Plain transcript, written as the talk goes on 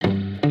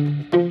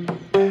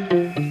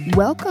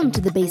Welcome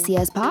to the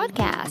BCS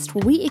podcast,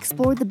 where we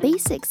explore the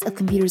basics of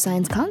computer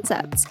science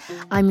concepts.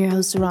 I'm your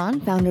host,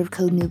 Saran, founder of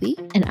Code Newbie.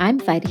 And I'm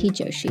Vaidehi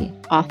Joshi,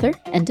 author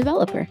and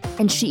developer.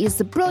 And she is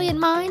the brilliant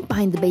mind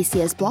behind the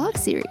BCS blog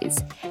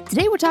series.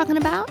 Today we're talking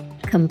about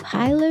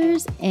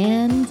compilers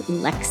and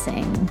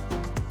lexing.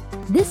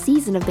 This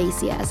season of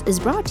BCS is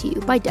brought to you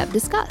by Dev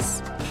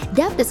Discuss.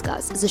 Dev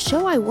Discuss is a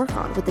show I work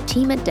on with the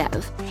team at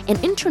Dev,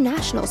 an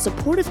international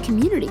supportive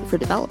community for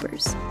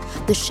developers.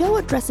 The show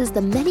addresses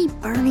the many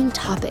burning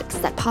topics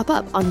that pop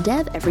up on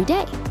Dev every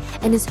day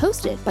and is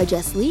hosted by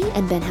Jess Lee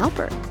and Ben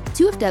Halper,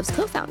 two of Dev's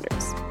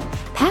co-founders.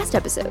 Past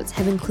episodes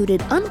have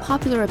included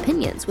unpopular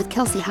opinions with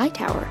Kelsey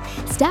Hightower,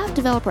 staff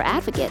developer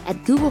advocate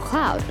at Google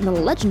Cloud and a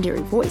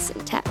legendary voice in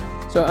tech.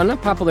 So an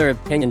unpopular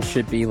opinion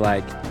should be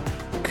like,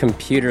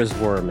 computers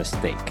were a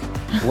mistake.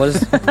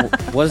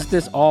 Was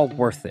this all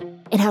worth it?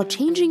 And how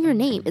changing your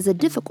name is a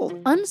difficult,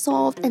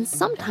 unsolved, and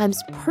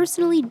sometimes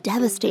personally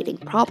devastating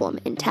problem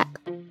in tech.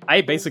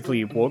 I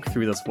basically walk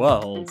through this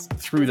world,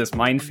 through this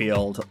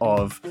minefield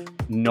of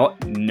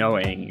not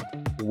knowing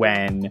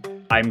when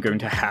I'm going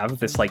to have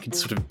this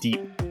sort of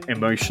deep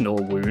emotional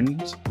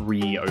wound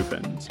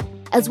reopened.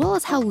 As well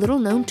as how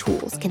little-known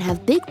tools can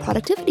have big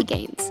productivity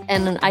gains.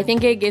 And I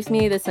think it gives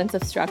me the sense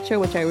of structure,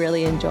 which I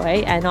really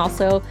enjoy. And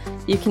also,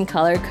 you can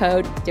color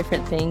code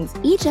different things.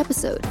 Each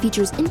episode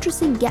features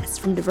interesting guests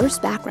from diverse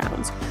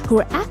backgrounds who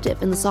are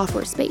active in the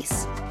software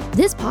space.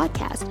 This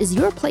podcast is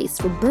your place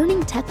for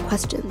burning tech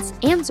questions,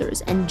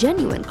 answers, and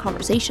genuine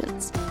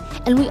conversations.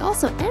 And we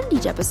also end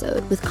each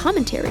episode with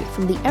commentary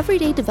from the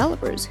everyday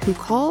developers who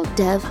call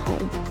Dev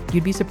home.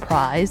 You'd be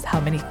surprised how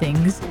many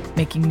things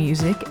making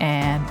music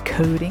and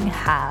coding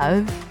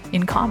have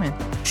in common.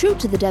 True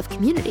to the Dev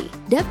community,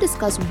 Dev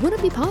Discuss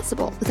wouldn't be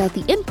possible without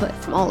the input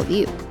from all of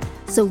you.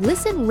 So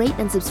listen, rate,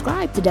 and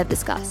subscribe to Dev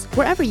Discuss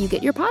wherever you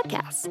get your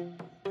podcasts.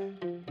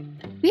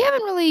 We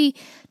haven't really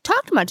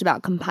talked much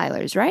about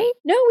compilers, right?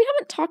 No, we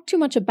haven't talked too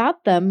much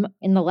about them.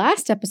 In the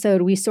last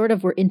episode, we sort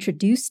of were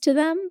introduced to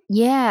them.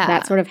 Yeah.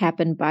 That sort of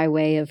happened by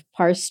way of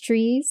parse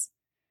trees.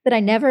 But I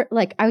never,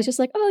 I was just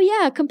like, oh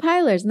yeah,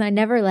 compilers. And I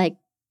never,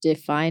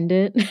 defined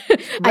it.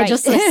 I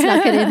just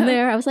snuck it in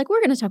there. I was like,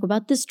 we're going to talk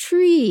about this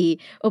tree.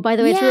 Oh, by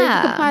the way, it's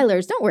related to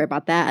compilers. Don't worry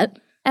about that.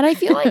 And I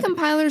feel like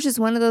compilers is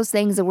one of those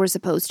things that we're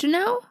supposed to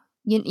know.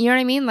 You know what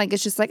I mean?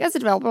 It's just as a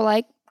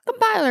developer,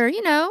 compiler,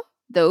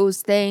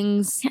 those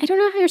things. I don't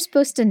know how you're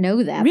supposed to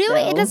know that.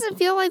 Really? Though. It doesn't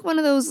feel like one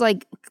of those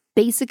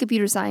basic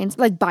computer science,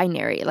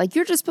 binary.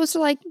 You're just supposed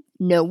to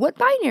know what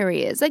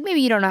binary is. Maybe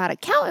you don't know how to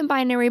count in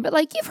binary, but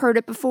you've heard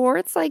it before.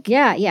 It's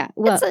yeah.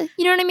 Well, it's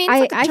you know what I mean?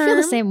 It's I feel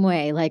the same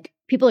way.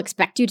 People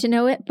expect you to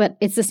know it, but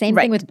it's the same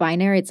thing with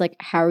binary. It's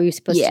how are you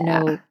supposed to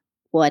know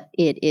what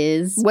it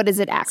is? What is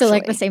it actually?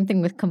 So the same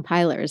thing with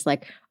compilers.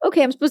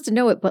 Okay, I'm supposed to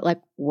know it, but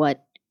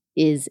what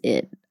is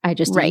it? I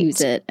just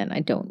use it and I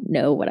don't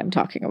know what I'm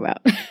talking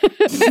about.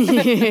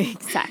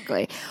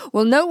 Exactly.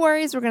 Well, no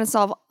worries. We're going to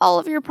solve all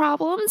of your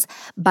problems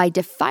by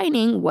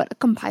defining what a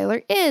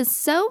compiler is.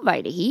 So,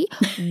 Vaidehi,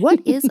 what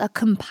is a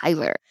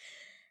compiler?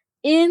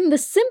 In the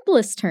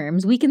simplest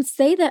terms, we can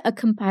say that a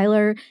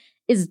compiler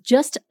is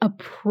just a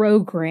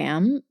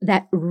program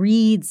that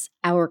reads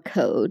our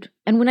code.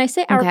 And when I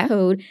say our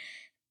code,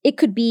 it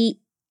could be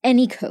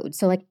any code.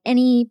 So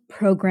any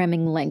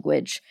programming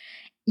language.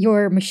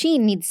 Your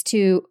machine needs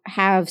to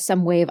have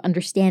some way of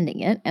understanding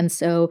it. And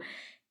so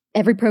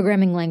every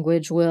programming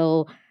language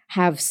will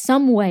have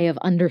some way of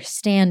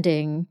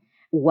understanding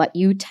what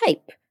you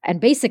type.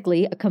 And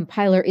basically, a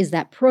compiler is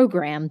that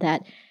program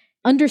that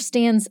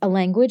understands a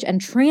language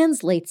and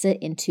translates it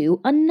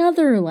into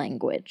another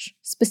language,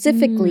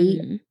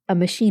 specifically a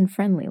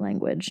machine-friendly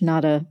language,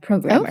 not a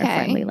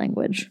programmer-friendly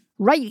language.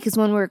 Right, because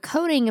when we're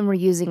coding and we're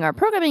using our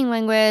programming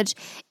language,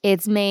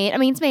 it's made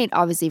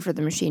obviously for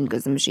the machine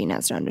because the machine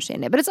has to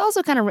understand it, but it's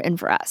also kind of written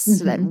for us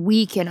so that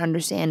we can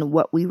understand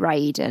what we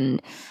write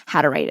and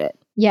how to write it.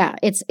 Yeah,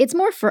 it's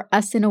more for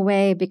us in a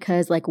way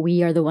because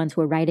we are the ones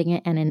who are writing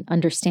it and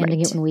understanding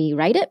it when we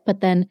write it,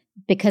 but then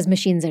because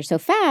machines are so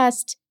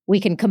fast, we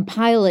can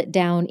compile it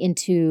down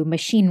into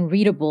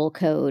machine-readable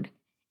code.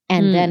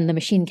 And then the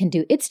machine can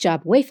do its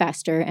job way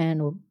faster,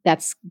 and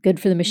that's good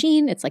for the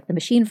machine. It's the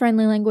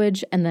machine-friendly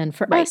language. And then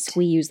for us,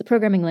 we use the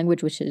programming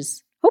language, which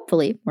is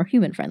hopefully more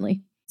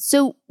human-friendly.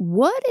 So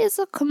what is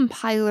a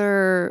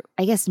compiler,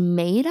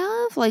 made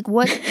of?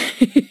 What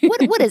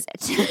is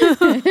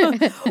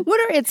it?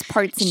 What are its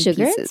parts and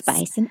Sugar pieces? And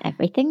spice and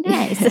everything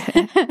nice.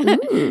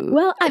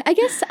 Well, I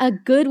guess a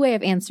good way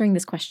of answering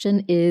this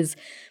question is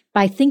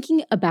by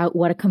thinking about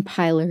what a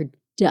compiler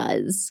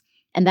does.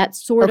 And that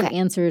sort of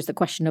answers the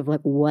question of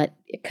what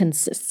it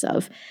consists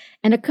of.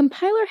 And a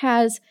compiler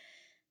has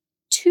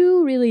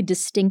two really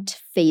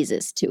distinct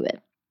phases to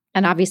it.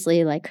 And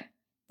obviously,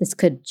 this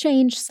could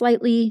change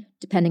slightly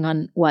depending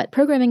on what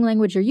programming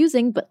language you're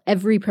using, but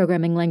every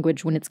programming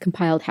language, when it's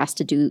compiled, has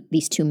to do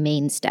these two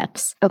main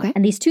steps. Okay.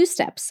 And these two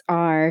steps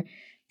are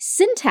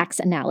syntax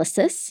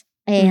analysis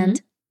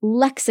and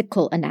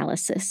lexical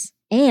analysis.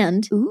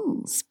 And,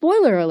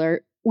 spoiler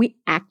alert, we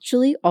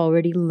actually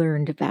already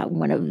learned about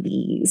one of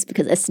these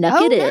because I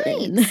snuck it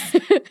in. Nice.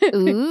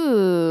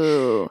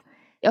 Ooh.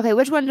 Okay,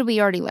 which one did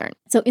we already learn?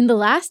 So in the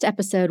last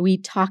episode, we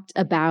talked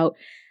about,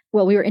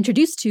 well, we were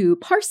introduced to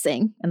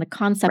parsing and the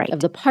concept of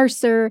the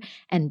parser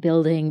and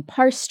building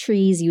parse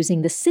trees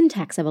using the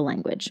syntax of a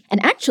language.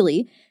 And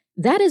actually,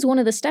 that is one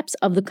of the steps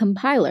of the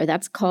compiler.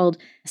 That's called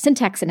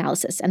syntax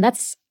analysis. And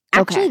that's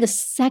actually the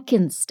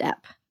second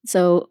step.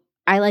 So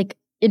I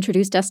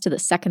introduced us to the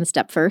second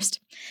step first.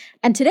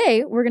 And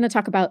today we're going to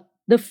talk about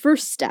the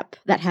first step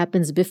that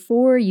happens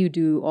before you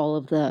do all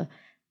of the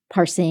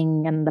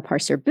parsing and the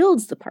parser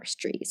builds the parse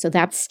tree. So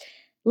that's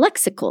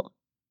lexical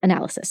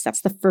analysis.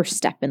 That's the first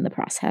step in the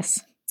process.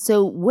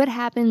 So what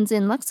happens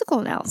in lexical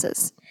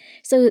analysis?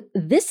 So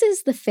this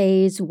is the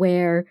phase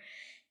where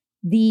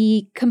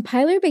the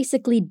compiler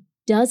basically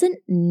doesn't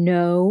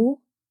know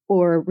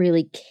or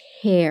really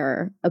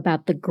care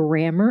about the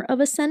grammar of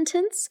a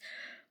sentence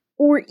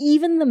or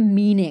even the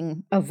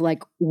meaning of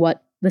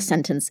what the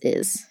sentence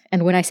is.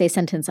 And when I say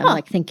sentence,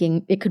 I'm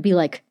thinking it could be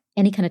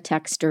any kind of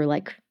text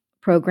or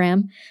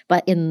program.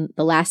 But in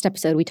the last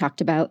episode, we talked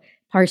about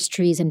parse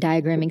trees and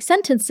diagramming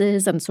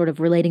sentences and sort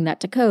of relating that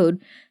to code.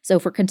 So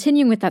if we're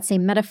continuing with that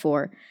same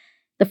metaphor,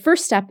 the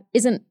first step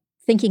isn't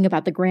thinking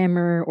about the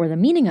grammar or the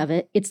meaning of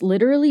it. It's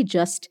literally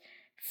just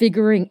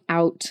figuring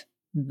out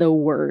the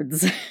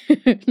words.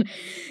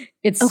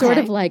 It's sort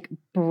of like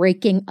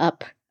breaking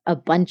up a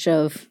bunch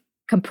of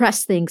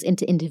compressed things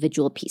into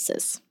individual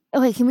pieces.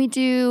 Okay, can we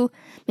do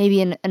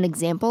maybe an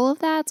example of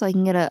that so I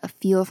can get a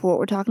feel for what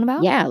we're talking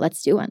about? Yeah,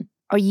 let's do one.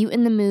 Are you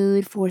in the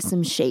mood for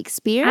some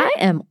Shakespeare? I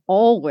am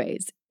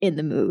always in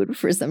the mood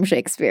for some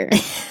Shakespeare.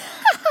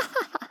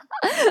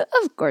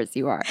 Of course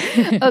you are.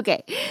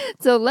 Okay,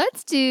 so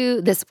let's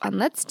do this one.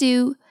 Let's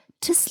do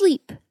To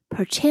Sleep,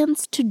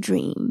 Perchance to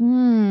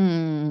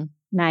Dream.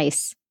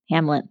 Nice.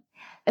 Hamlet.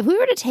 If we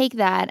were to take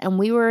that and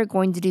we were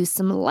going to do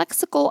some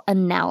lexical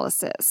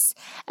analysis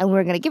and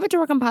we're going to give it to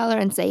our compiler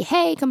and say,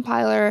 hey,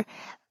 compiler,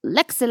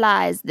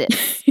 lexicalize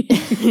this.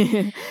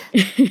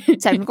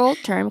 Correct technical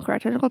term.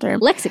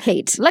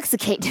 Lexicate.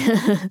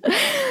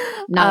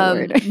 Not a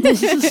word. No,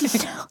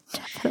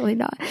 definitely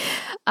not.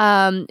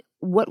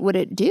 What would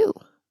it do?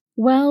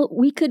 Well,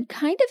 we could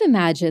kind of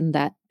imagine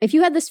that if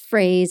you had this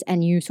phrase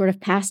and you sort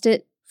of passed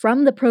it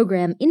from the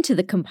program into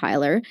the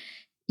compiler,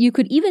 you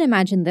could even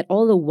imagine that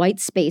all the white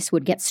space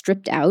would get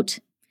stripped out.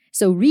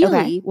 So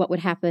really what would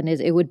happen is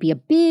it would be a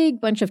big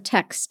bunch of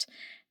text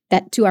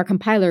that to our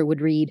compiler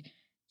would read,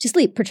 to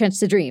sleep, perchance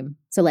to dream.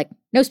 So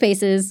no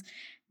spaces,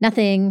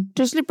 nothing.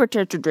 To sleep,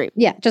 perchance to dream.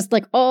 Yeah, just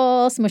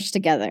all smushed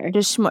together.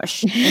 Just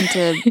smush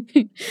into,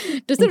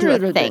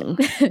 into a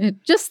thing.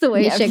 Just the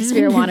way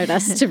Shakespeare wanted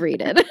us to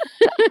read it.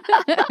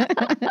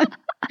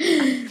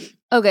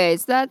 Okay,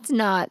 so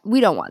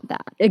we don't want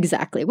that.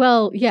 Exactly.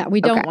 Well, yeah, we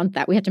don't want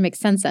that. We have to make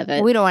sense of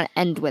it. We don't want to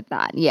end with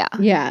that. Yeah.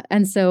 Yeah.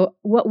 And so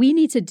what we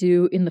need to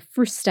do in the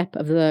first step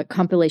of the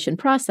compilation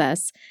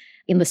process,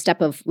 in the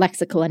step of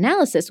lexical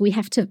analysis, we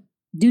have to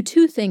do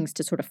two things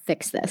to sort of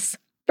fix this.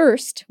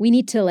 First, we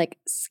need to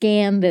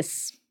scan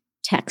this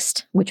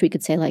text, which we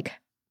could say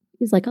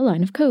is a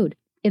line of code.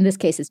 In this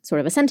case, it's sort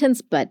of a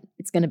sentence, but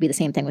it's going to be the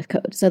same thing with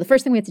code. So the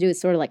first thing we have to do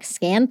is sort of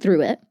scan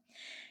through it.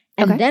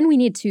 And then we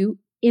need to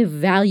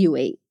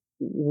evaluate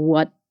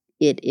what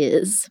it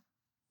is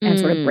and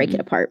sort of break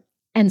it apart.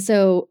 And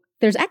so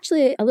there's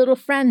actually a little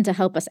friend to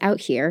help us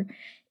out here.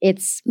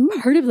 It's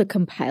part of the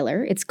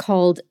compiler. It's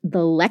called the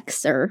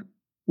lexer,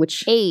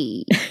 which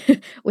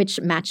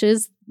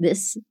matches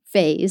this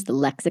phase, the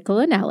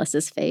lexical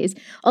analysis phase.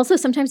 Also,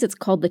 sometimes it's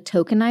called the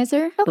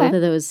tokenizer. Both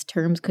of those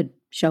terms could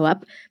show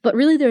up, but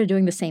really they're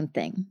doing the same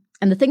thing.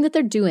 And the thing that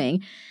they're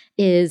doing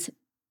is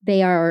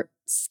they are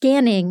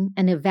scanning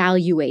and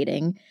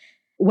evaluating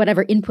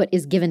whatever input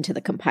is given to the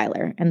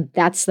compiler. And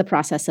that's the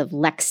process of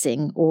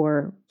lexing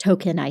or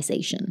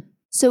tokenization.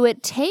 So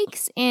it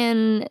takes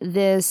in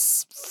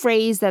this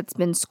phrase that's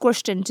been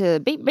squished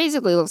into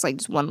basically looks like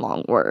just one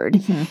long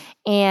word.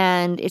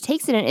 And it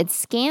takes it in, it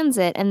scans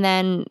it, and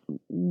then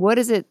what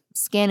is it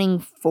scanning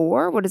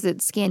for? What is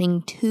it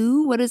scanning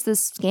to? What is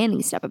this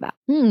scanning step about?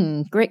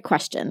 Great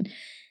question.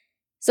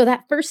 So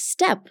that first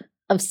step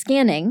of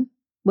scanning,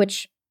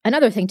 which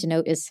another thing to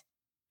note is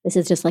this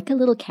is just a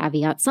little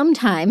caveat.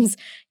 Sometimes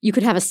you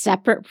could have a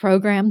separate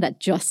program that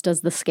just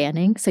does the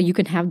scanning. So you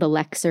can have the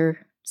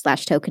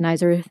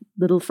lexer/tokenizer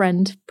little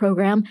friend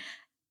program.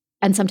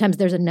 And sometimes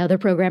there's another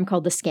program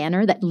called the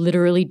scanner that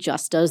literally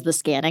just does the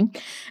scanning.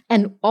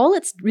 And all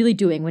it's really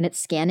doing when it's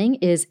scanning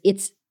is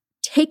it's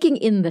taking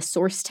in the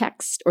source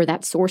text or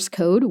that source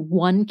code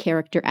one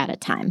character at a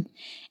time.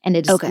 And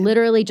it's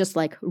literally just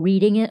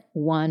reading it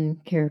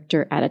one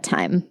character at a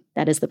time.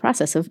 That is the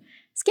process of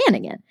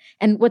scanning it.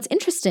 And what's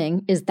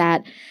interesting is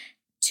that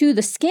to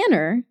the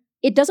scanner,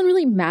 it doesn't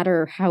really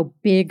matter how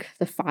big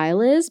the file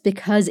is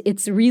because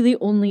it's really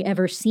only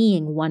ever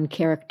seeing one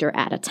character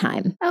at a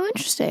time. Oh,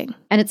 interesting.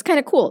 And it's kind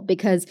of cool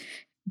because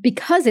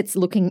it's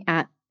looking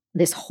at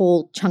this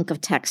whole chunk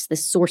of text,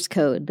 this source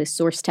code, this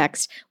source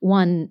text,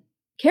 one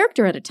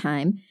character at a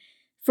time.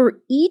 For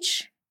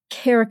each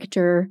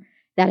character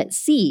that it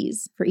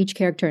sees, for each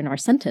character in our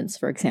sentence,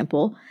 for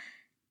example,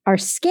 our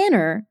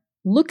scanner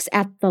looks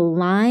at the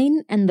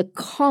line and the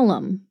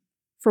column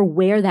for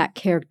where that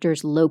character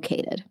is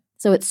located.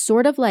 So it's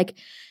sort of like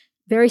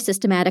very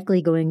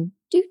systematically going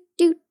do,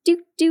 do,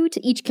 do, do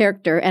to each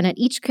character. And at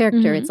each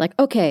character, it's like,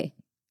 okay,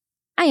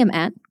 I am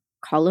at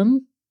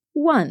column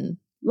 1,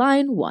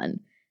 line 1.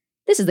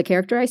 This is the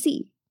character I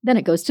see. Then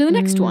it goes to the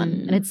next one.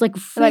 And it's like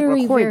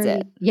very, records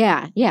very, it.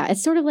 Yeah.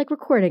 It's sort of like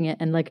recording it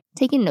and like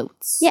Taking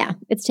notes. Yeah,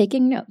 it's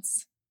taking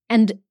notes.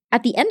 And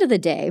at the end of the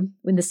day,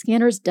 when the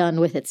scanner's done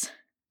with its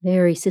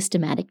very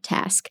systematic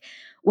task,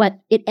 what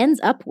it ends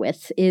up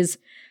with is,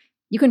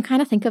 you can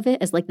kind of think of it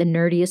as like the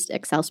nerdiest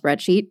Excel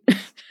spreadsheet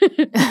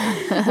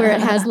where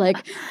it has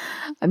like...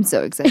 I'm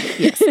so excited.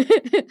 Yes.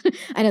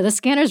 I know the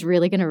scanner's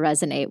really going to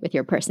resonate with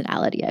your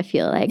personality. I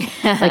feel like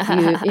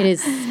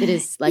it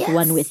is like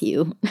one with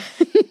you.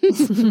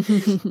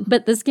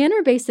 But the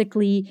scanner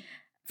basically,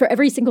 for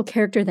every single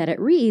character that it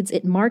reads,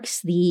 it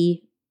marks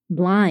the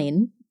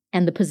line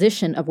and the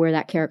position of where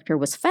that character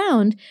was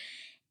found,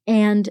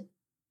 and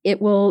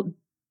it will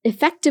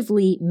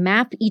effectively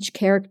map each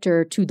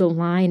character to the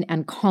line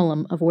and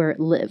column of where it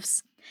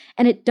lives.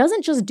 And it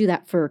doesn't just do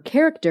that for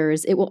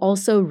characters, it will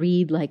also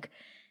read like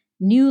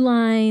new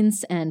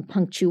lines and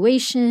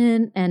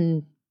punctuation,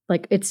 and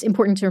like it's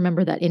important to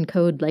remember that in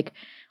code, like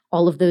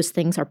all of those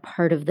things are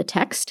part of the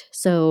text.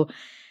 So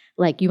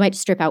like you might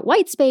strip out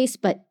white space,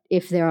 but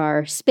if there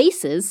are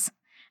spaces,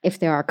 if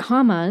there are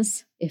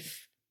commas,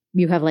 if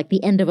you have like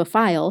the end of a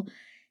file,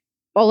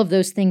 all of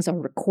those things are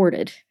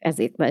recorded as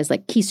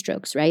like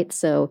keystrokes, right?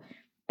 So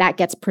that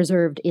gets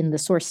preserved in the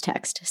source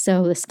text.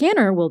 So the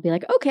scanner will be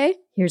like, okay,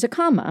 here's a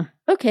comma.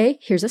 Okay,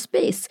 here's a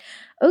space.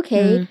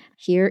 Okay,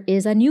 here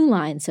is a new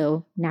line.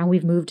 So now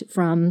we've moved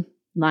from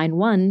line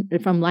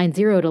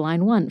 0 to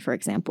line 1, for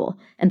example.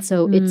 And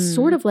so it's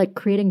sort of like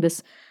creating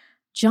this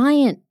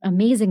giant,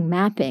 amazing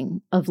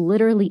mapping of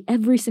literally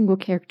every single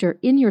character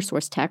in your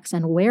source text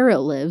and where it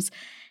lives,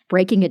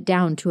 breaking it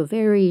down to a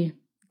very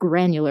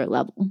granular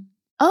level.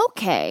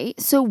 Okay,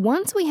 so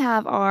once we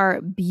have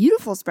our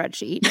beautiful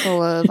spreadsheet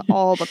full of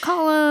all the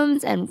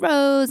columns and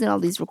rows and all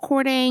these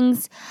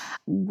recordings,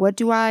 what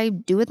do I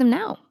do with them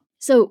now?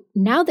 So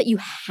now that you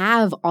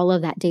have all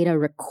of that data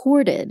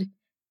recorded,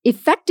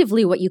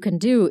 effectively what you can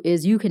do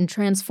is you can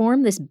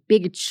transform this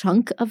big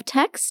chunk of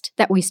text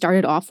that we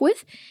started off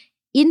with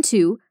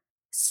into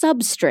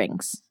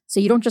substrings.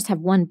 So you don't just have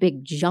one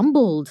big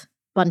jumbled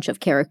bunch of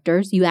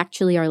characters. You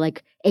actually are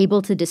like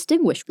able to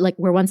distinguish like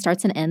where one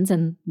starts and ends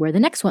and where the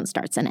next one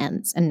starts and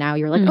ends. And now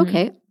you're like,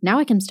 okay, now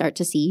I can start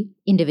to see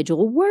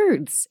individual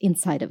words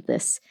inside of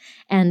this.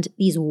 And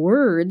these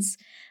words,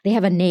 they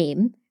have a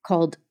name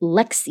called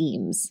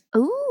lexemes.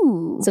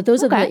 Ooh. So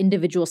those are the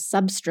individual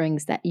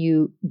substrings that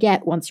you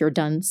get once you're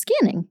done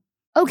scanning.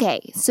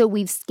 Okay, so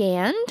we've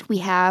scanned, we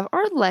have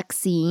our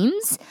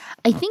lexemes.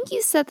 I think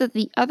you said that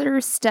the other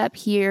step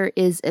here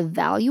is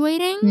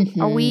evaluating.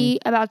 Are we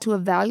about to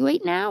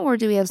evaluate now, or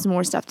do we have some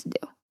more stuff to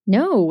do?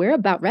 No, we're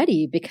about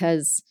ready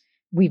because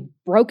we've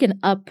broken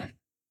up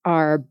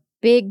our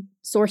big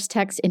source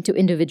text into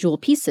individual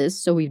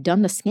pieces. So we've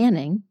done the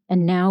scanning,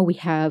 and now we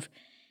have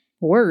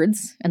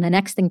words. And the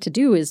next thing to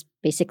do is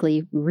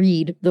basically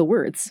read the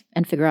words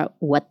and figure out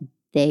what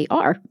they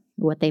are,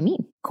 what they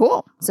mean.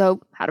 Cool. So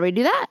how do we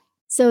do that?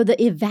 So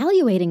the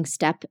evaluating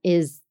step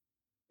is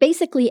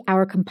basically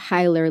our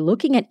compiler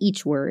looking at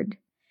each word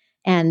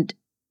and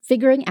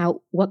figuring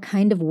out what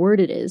kind of word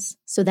it is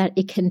so that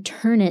it can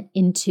turn it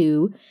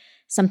into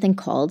something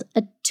called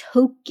a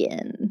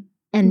token.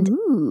 And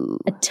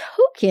a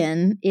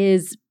token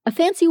is a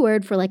fancy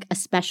word for like a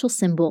special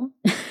symbol,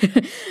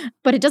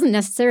 but it doesn't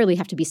necessarily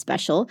have to be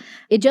special.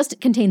 It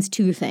just contains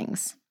two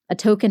things. A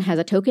token has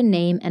a token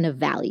name and a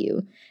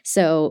value.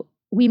 So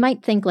we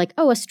might think like,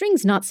 oh, a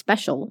string's not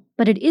special,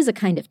 but it is a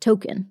kind of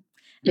token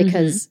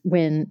because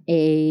when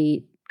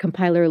a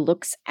compiler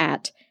looks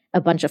at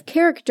a bunch of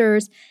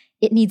characters,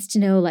 it needs to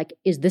know like,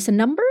 is this a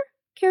number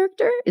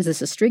character? Is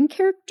this a string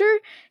character?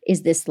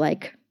 Is this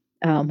like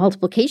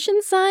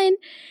multiplication sign?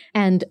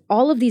 And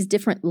all of these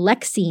different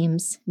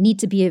lexemes need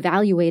to be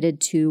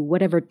evaluated to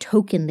whatever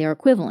token they're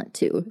equivalent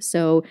to.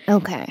 So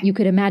you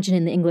could imagine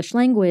in the English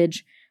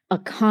language, a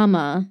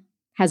comma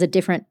has a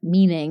different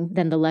meaning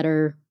than the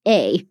letter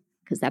A,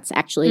 because that's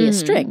actually a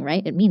string,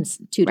 right? It means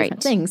two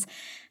different things.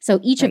 So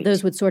each of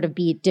those would sort of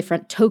be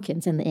different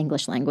tokens in the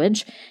English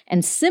language.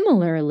 And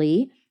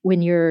similarly,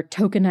 when you're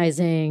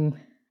tokenizing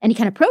any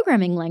kind of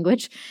programming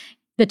language,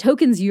 the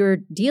tokens you're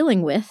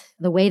dealing with,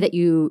 the way that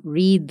you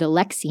read the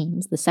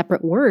lexemes, the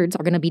separate words,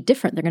 are going to be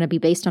different. They're going to be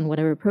based on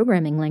whatever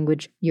programming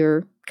language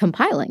you're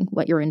compiling,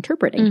 what you're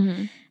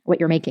interpreting, what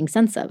you're making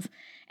sense of.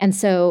 And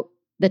so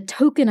the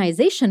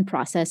tokenization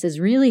process is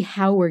really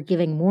how we're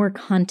giving more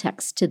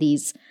context to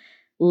these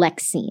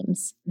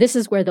lexemes. This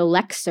is where the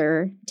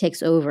lexer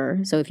takes over.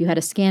 So if you had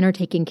a scanner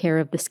taking care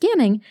of the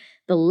scanning,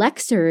 the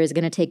lexer is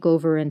going to take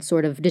over and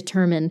sort of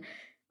determine,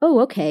 oh,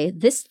 okay,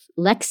 this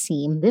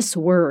lexeme, this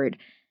word,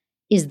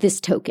 is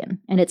this token.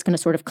 And it's going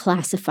to sort of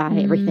classify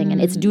everything.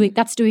 And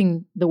that's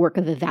doing the work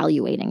of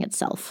evaluating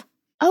itself.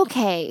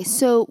 Okay,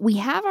 so we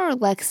have our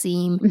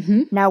lexeme.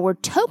 Mm-hmm. Now we're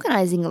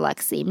tokenizing a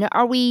lexeme. Now,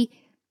 are we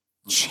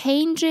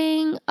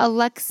changing a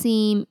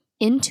lexeme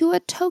into a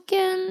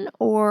token,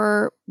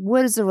 or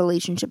what is the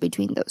relationship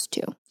between those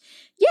two?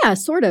 Yeah,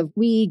 sort of.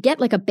 We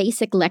get like a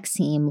basic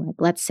lexeme. Like,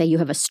 let's say you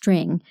have a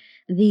string.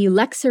 The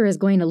lexer is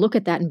going to look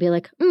at that and be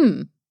like,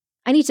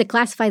 I need to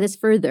classify this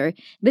further.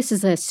 This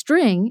is a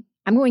string.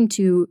 I'm going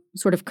to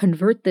sort of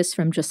convert this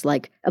from just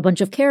like a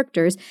bunch of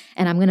characters,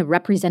 and I'm going to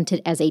represent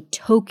it as a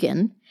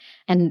token.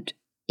 And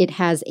it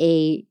has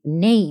a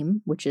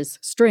name, which is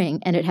string,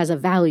 and it has a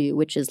value,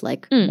 which is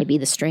like maybe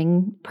the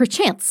string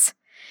perchance.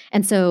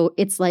 And so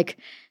it's like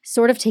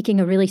sort of taking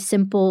a really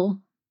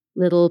simple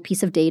little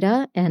piece of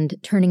data and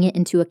turning it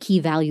into a key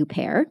value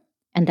pair.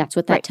 And that's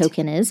what that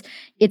token is.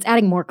 It's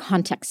adding more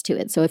context to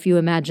it. So if you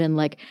imagine,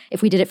 like,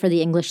 if we did it for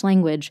the English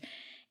language,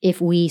 if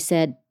we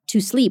said to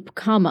sleep,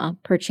 comma,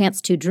 perchance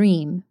to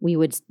dream, we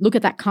would look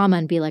at that comma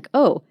and be like,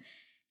 oh,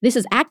 this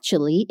is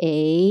actually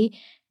a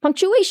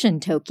punctuation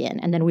token.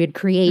 And then we'd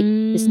create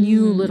this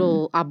new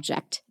little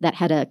object that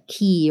had a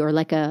key or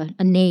like a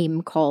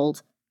name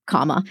called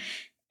comma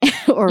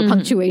or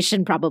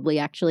punctuation probably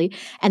actually.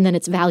 And then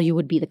its value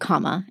would be the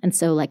comma. And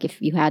so like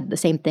if you had the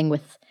same thing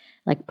with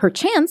like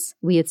perchance,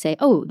 we would say,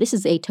 oh, this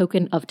is a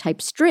token of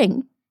type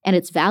string and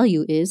its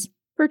value is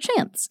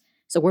perchance.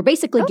 So we're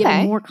basically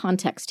giving more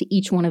context to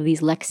each one of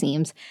these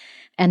lexemes.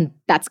 And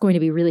that's going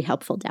to be really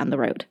helpful down the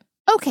road.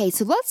 Okay,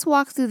 so let's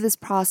walk through this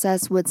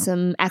process with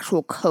some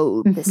actual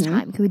code this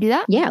time. Can we do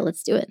that? Yeah,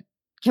 let's do it.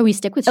 Can we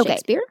stick with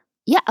Shakespeare?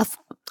 Yeah,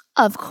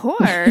 of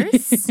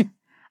course.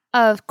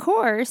 Of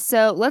course.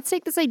 So let's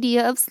take this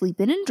idea of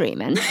sleeping and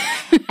dreaming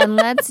and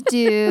let's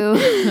do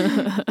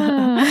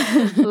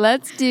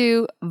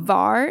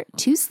var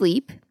to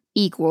sleep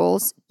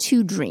equals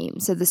to dream.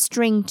 So the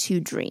string to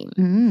dream.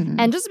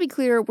 And just to be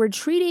clear, we're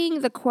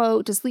treating the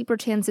quote to sleep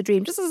perchance to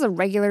dream just as a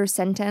regular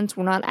sentence.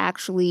 We're not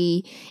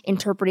actually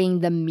interpreting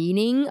the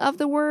meaning of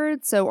the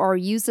word. So our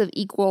use of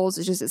equals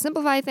is just to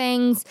simplify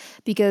things,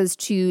 because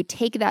to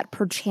take that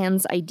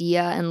perchance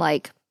idea and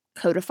like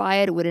codify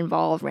it would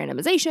involve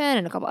randomization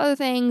and a couple other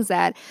things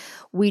that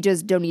we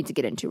just don't need to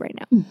get into right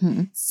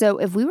now. So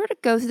if we were to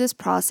go through this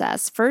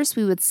process, first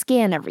we would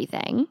scan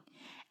everything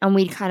and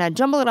we'd kind of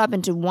jumble it up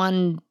into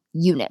one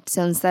unit.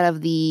 So instead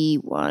of the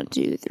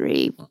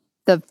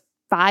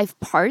 5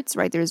 parts,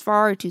 right? There's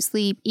var, to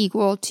sleep,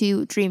 equal,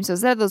 to dream. So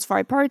instead of those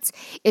 5 parts,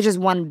 it's just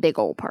one big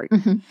old part.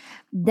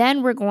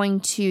 Then we're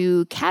going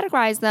to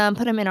categorize them,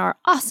 put them in our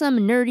awesome,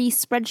 nerdy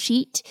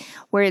spreadsheet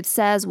where it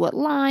says what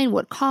line,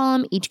 what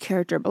column each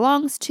character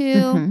belongs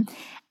to.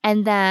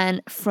 And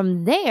then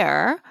from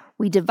there,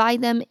 we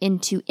divide them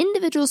into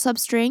individual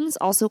substrings,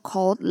 also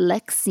called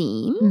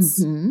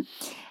lexemes.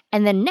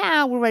 And then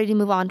now we're ready to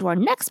move on to our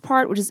next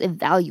part, which is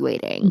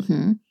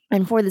evaluating.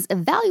 And for this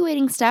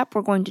evaluating step,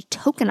 we're going to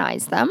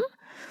tokenize them,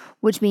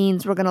 which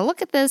means we're going to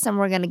look at this and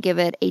we're going to give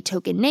it a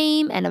token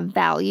name and a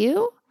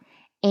value.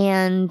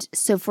 And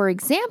so, for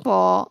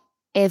example,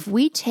 if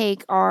we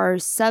take our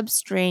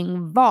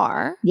substring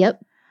var,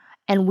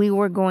 and we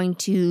were going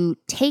to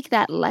take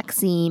that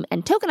lexeme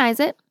and tokenize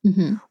it,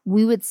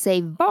 we would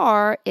say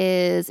var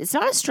it's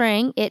not a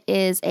string, it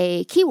is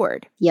a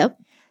keyword.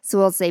 So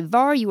we'll say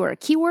var, you are a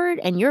keyword,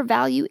 and your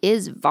value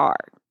is var.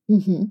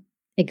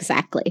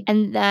 Exactly.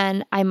 And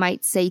then I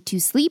might say to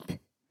sleep,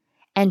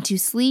 and to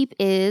sleep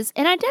is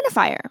an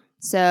identifier.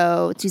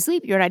 So to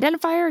sleep, you're an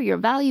identifier, your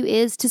value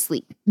is to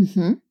sleep.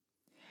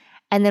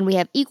 And then we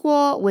have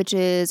equal, which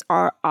is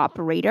our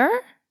operator,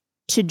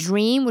 to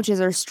dream, which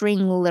is our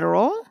string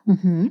literal.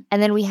 And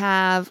then we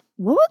have,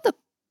 what would the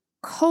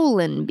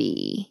colon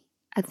be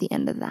at the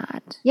end of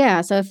that?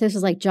 Yeah, so if this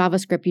is like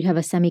JavaScript, you'd have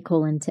a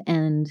semicolon to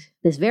end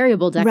this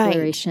variable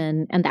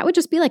declaration, and that would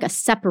just be like a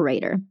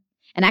separator.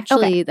 And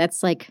actually,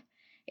 that's like,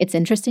 it's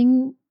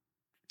interesting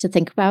to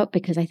think about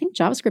because I think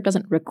JavaScript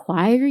doesn't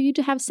require you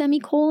to have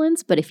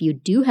semicolons, but if you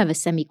do have a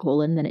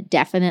semicolon, then it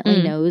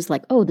definitely knows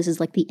like, oh, this is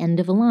like the end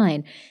of a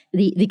line.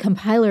 The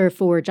compiler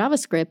for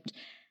JavaScript,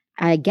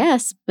 I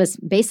guess,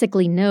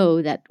 basically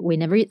know that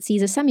whenever it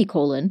sees a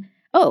semicolon,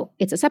 oh,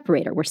 it's a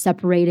separator. We're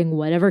separating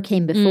whatever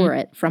came before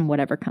it from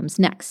whatever comes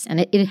next. And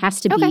it has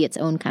to be its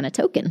own kind of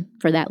token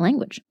for that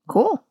language.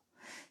 Cool.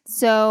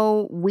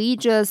 So we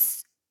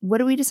just, what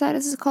do we decide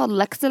this is called?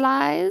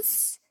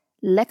 Lexerate?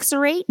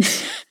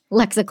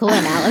 Lexical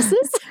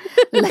analysis?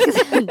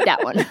 That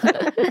one.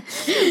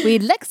 We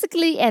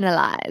lexically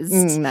analyzed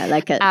I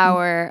like it.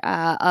 our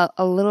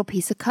a little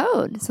piece of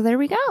code. So there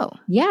we go.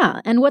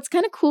 Yeah. And what's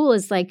kind of cool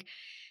is like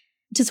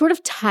to sort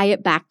of tie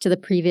it back to the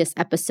previous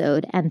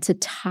episode and to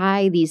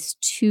tie these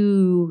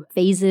two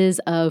phases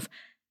of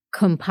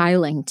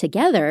compiling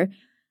together.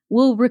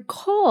 We'll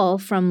recall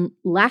from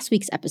last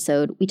week's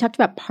episode, we talked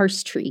about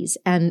parse trees,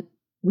 and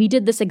we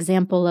did this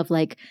example of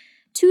like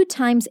 2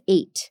 times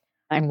 8.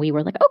 And we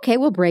were like, okay,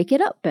 we'll break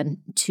it up. And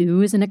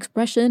 2 is an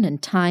expression, and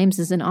times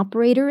is an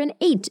operator, and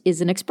 8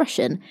 is an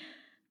expression.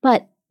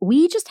 But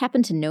we just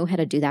happen to know how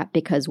to do that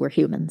because we're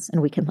humans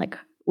and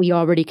we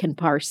already can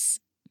parse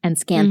and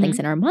scan things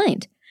in our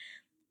mind.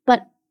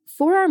 But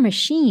for our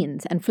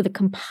machines and for the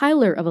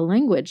compiler of a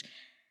language,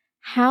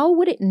 how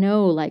would it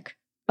know, like,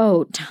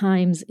 oh,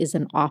 times is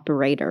an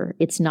operator,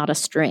 it's not a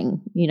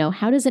string? You know,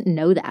 how does it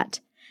know that?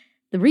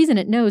 The reason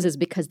it knows is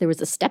because there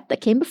was a step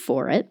that came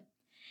before it,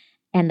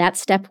 and that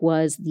step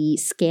was the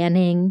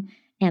scanning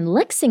and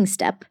lexing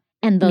step.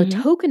 And the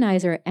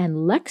tokenizer and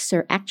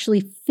lexer actually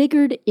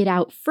figured it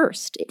out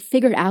first. It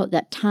figured out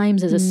that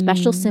times is a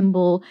special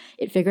symbol.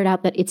 It figured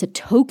out that it's a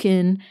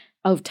token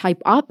of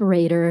type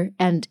operator.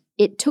 And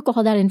it took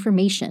all that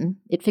information.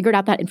 It figured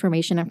out that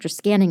information after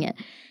scanning it.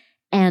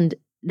 And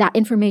that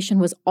information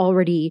was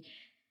already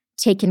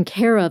taken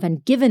care of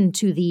and given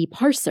to the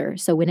parser.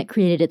 So when it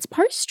created its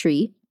parse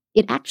tree,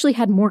 it actually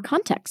had more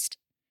context.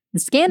 The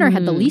scanner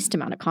had the least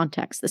amount of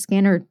context. The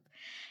scanner,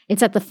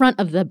 it's at the front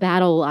of the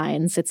battle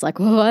lines. It's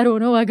like, oh, I don't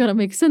know, I got to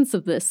make sense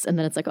of this. And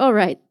then it's like, all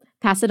right,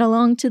 pass it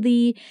along to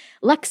the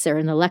lexer.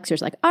 And the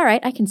lexer's like, all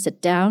right, I can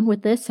sit down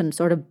with this and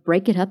sort of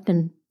break it up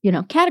and, you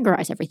know,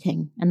 categorize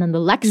everything. And then the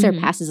lexer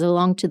passes it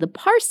along to the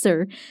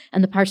parser.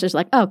 And the parser's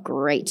like, oh,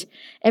 great.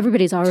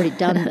 Everybody's already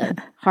done the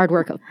hard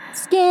work of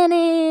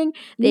scanning.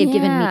 They've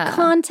given me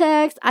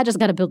context. I just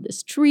got to build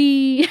this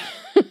tree.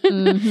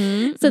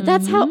 So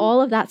that's how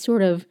all of that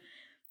sort of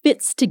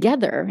fits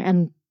together.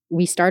 And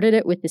we started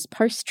it with this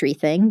parse tree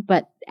thing,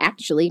 but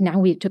actually now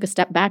we took a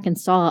step back and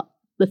saw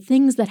the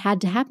things that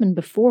had to happen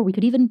before we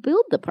could even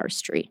build the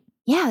parse tree.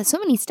 Yeah, so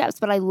many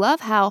steps, but I love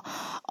how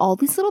all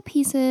these little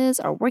pieces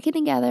are working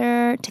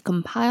together to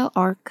compile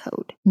our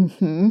code.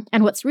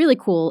 And what's really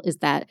cool is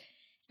that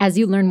as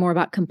you learn more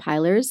about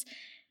compilers,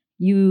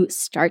 you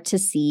start to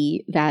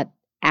see that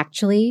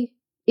actually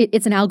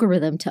it's an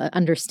algorithm to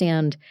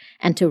understand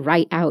and to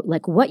write out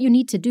like what you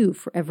need to do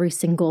for every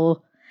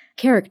single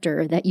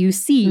character that you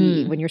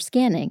see when you're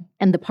scanning.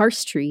 And the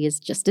parse tree is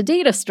just a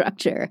data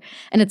structure.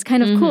 And it's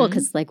kind of cool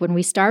because like when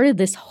we started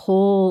this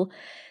whole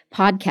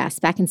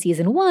podcast back in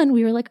season 1,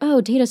 we were like, oh,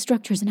 data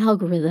structures and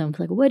algorithms,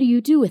 like what do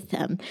you do with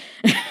them?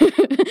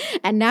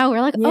 And now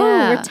we're like,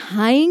 oh, we're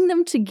tying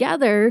them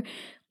together,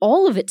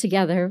 all of it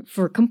together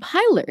for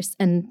compilers.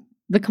 And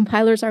the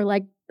compilers are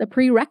like the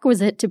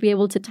prerequisite to be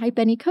able to type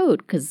any code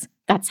because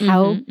that's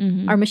how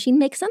our machine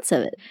makes sense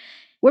of it.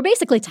 We're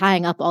basically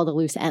tying up all the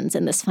loose ends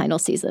in this final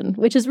season,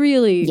 which is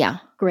really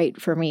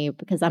great for me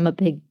because I'm a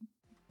big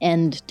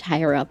end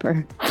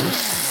tire-upper.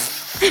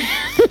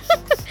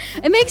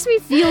 It makes me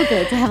feel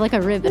good to have like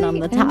a ribbon on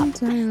the top.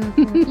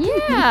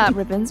 Yeah,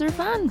 ribbons are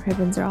fun.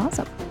 Ribbons are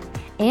awesome.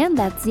 And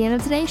that's the end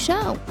of today's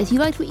show. If you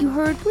liked what you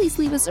heard, please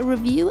leave us a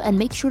review and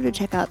make sure to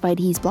check out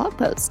Vaidehi's blog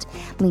post.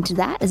 Link to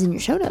that is in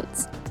your show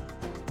notes.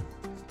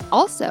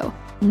 Also,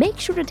 make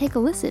sure to take a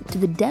listen to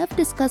the Dev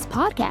Discuss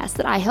podcast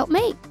that I help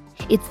make.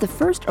 It's the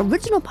first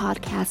original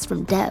podcast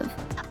from Dev,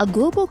 a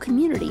global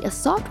community of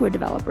software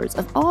developers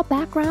of all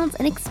backgrounds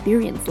and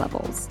experience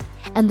levels.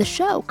 And the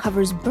show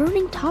covers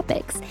burning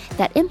topics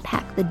that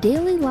impact the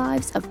daily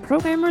lives of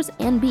programmers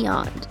and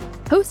beyond.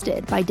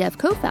 Hosted by Dev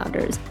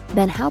co-founders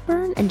Ben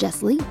Halpern and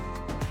Jess Lee.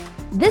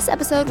 This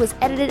episode was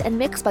edited and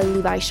mixed by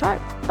Levi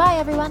Sharp. Bye,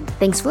 everyone.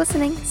 Thanks for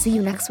listening. See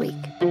you next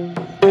week.